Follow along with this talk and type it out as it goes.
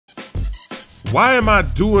Why am I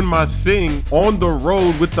doing my thing on the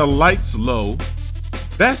road with the lights low?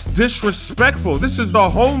 That's disrespectful. This is the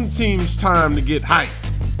home team's time to get hyped.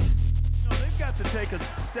 They've got to take a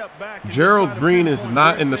step back. Gerald Green is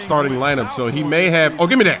not in the starting lineup, so he may have. Oh,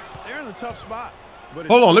 give me that. They're in a tough spot.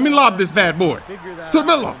 Hold on, let me lob this bad boy to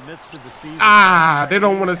Miller. Ah, they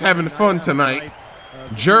don't want us having fun tonight.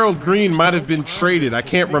 Gerald Green might have been traded. I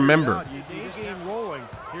can't remember.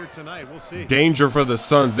 Danger for the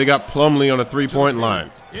Suns. They got Plumlee on a three-point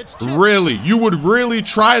line. Really? You would really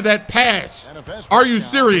try that pass? Are you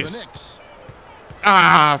serious?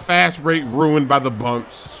 Ah, fast break ruined by the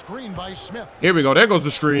bumps. Here we go. There goes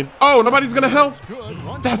the screen. Oh, nobody's going to help?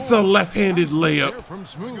 That's a left-handed layup.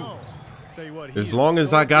 As long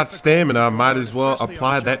as I got stamina, I might as well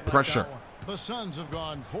apply that pressure.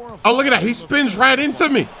 Oh, look at that. He spins right into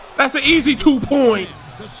me. That's an easy 2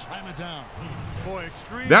 points.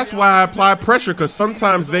 That's why I apply pressure, because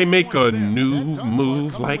sometimes they make a new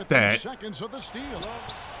move like that.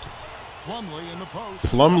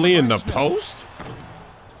 Plumlee in the post?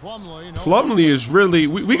 Plumlee is really,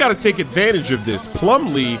 we got to take advantage of this.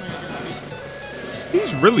 Plumlee,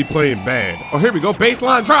 he's really playing bad. Oh, here we go.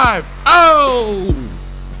 Baseline drive. Oh!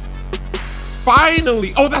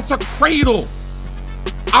 Finally. Oh, that's a cradle.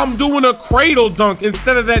 I'm doing a cradle dunk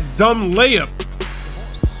instead of that dumb layup.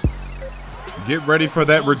 Get ready for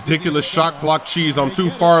that ridiculous shot clock cheese. I'm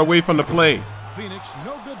too far away from the play.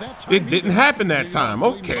 It didn't happen that time.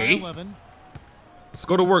 Okay. Let's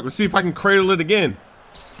go to work. Let's see if I can cradle it again.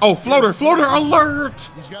 Oh, floater, floater alert.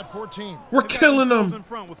 We're killing them.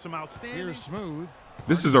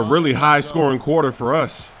 This is a really high scoring quarter for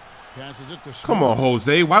us. Come on,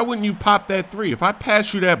 Jose. Why wouldn't you pop that three? If I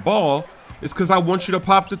pass you that ball, it's because I want you to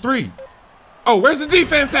pop the three. Oh, where's the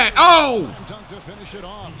defense at? Oh!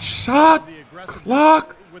 Shot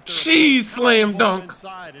clock cheese slam dunk.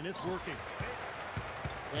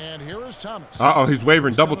 Uh-oh, he's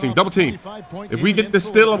wavering. Double team, double team. If we get this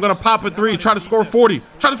steal, I'm going to pop a three. Try to score 40.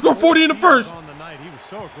 Try to score 40 in the first.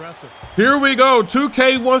 Here we go.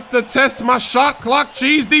 2K wants to test my shot clock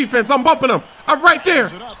cheese defense. I'm bumping him. I'm right there.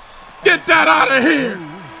 Get that out of here.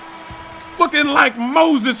 Looking like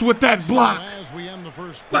Moses with that block.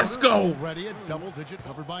 Let's go.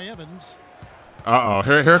 Uh-oh,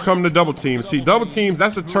 here come the double team. See, double teams,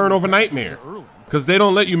 that's a turnover nightmare because they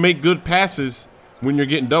don't let you make good passes when you're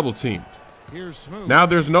getting double teamed. Now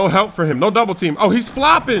there's no help for him. No double team. Oh, he's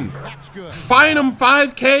flopping. Fine him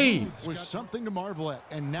 5K.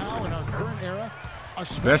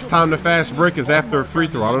 Best time to fast break is after a free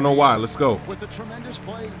throw. I don't know why. Let's go.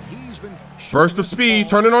 Burst of speed.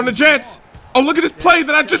 Turn it on the Jets. Oh, look at this play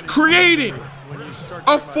that I just created.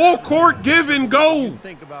 A full court give and go.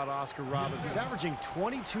 He's averaging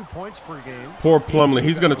 22 points per game. Poor Plumlee.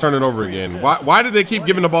 He's going to turn it over again. Why did they keep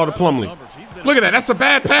giving the ball to Plumlee? Look at that. That's a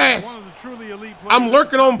bad pass. I'm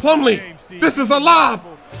lurking on Plumlee. This is a lob.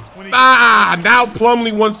 Ah, now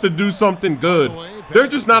Plumlee wants to do something good. They're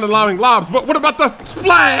just not allowing lobs. But what about the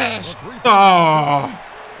splash? Oh,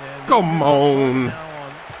 come on.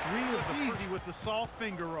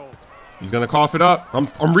 He's going to cough it up.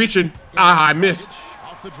 I'm reaching. Ah, I missed.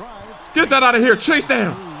 Get that out of here. Chase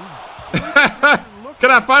down.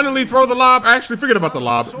 Can I finally throw the lob? Actually, forget about the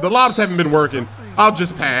lob. The lobs haven't been working. I'll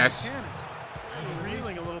just pass.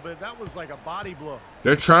 That was like a body blow.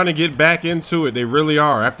 They're trying to get back into it. They really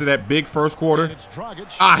are. After that big first quarter.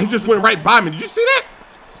 Ah, he just went right by me. Did you see that?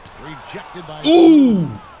 Ooh,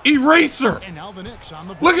 eraser.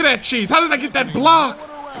 Look at that cheese. How did I get that block?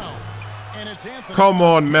 Come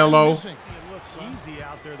on, Melo.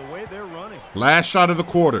 Last shot of the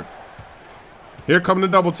quarter. Here come the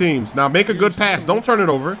double teams. Now make a good pass. Don't turn it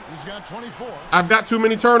over. I've got too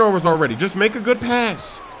many turnovers already. Just make a good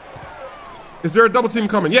pass. Is there a double team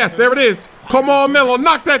coming? Yes, there it is. Come on, Melo.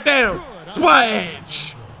 Knock that down.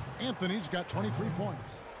 Splash. Anthony's got 23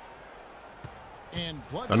 points.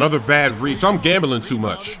 Another bad reach. I'm gambling too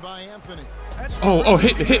much. Oh,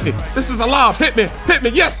 hit me, hit me. This is a lob. Hit me, hit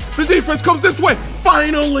me. Yes, the defense comes this way.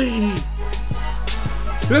 Finally.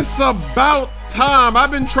 It's about time.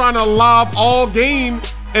 I've been trying to lob all game,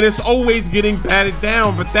 and it's always getting batted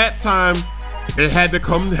down. But that time, it had to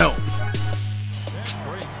come to help.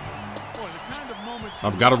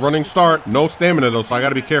 I've got a running start. No stamina, though, so I got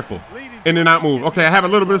to be careful. In and out move. Okay, I have a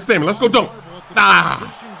little bit of stamina. Let's go dunk.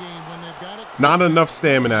 Ah. Not enough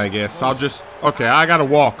stamina, I guess. I'll just, okay, I got to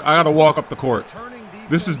walk. I got to walk up the court.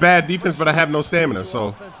 This is bad defense, but I have no stamina,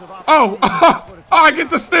 so. Oh, I get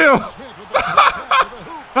the steal.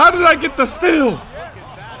 How did I get the steal?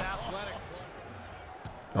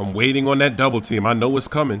 I'm waiting on that double team. I know it's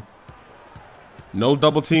coming. No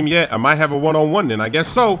double team yet. I might have a one-on-one then. I guess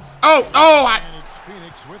so.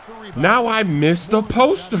 Now I missed the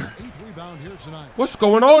poster. What's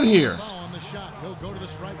going on here?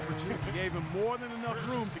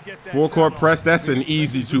 Full court press. That's an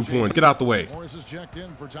easy 2-point. Get out the way.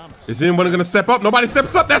 Is anyone going to step up? Nobody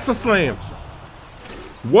steps up. That's a slam.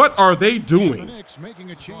 What are they doing?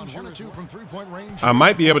 I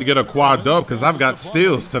might be able to get a quad dub because I've got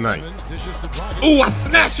steals tonight. Ooh, I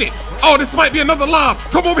snatch it. Oh, this might be another lob.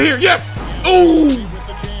 Come over here. Yes. Ooh.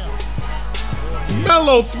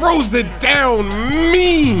 Melo throws it down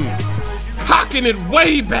mean. Cocking it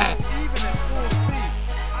way back.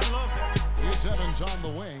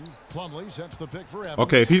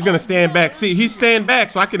 Okay, if he's going to stand back. See, he's stand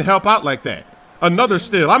back so I can help out like that. Another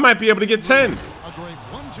steal. I might be able to get 10.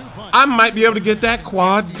 I might be able to get that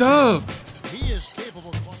quad dub.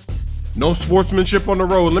 No sportsmanship on the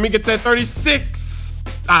road. Let me get that 36.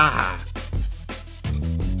 Ah.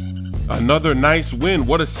 Another nice win.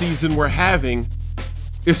 What a season we're having.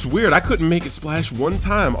 It's weird. I couldn't make it splash one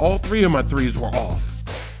time. All 3 of my threes were off.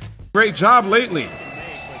 Great job lately.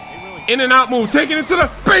 In and out move. Taking it to the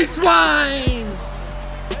baseline.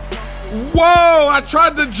 Whoa. I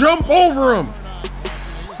tried to jump over him,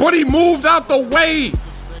 but he moved out the way.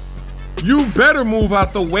 You better move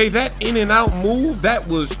out the way. That in and out move, that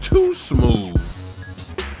was too smooth.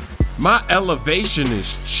 My elevation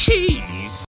is cheap.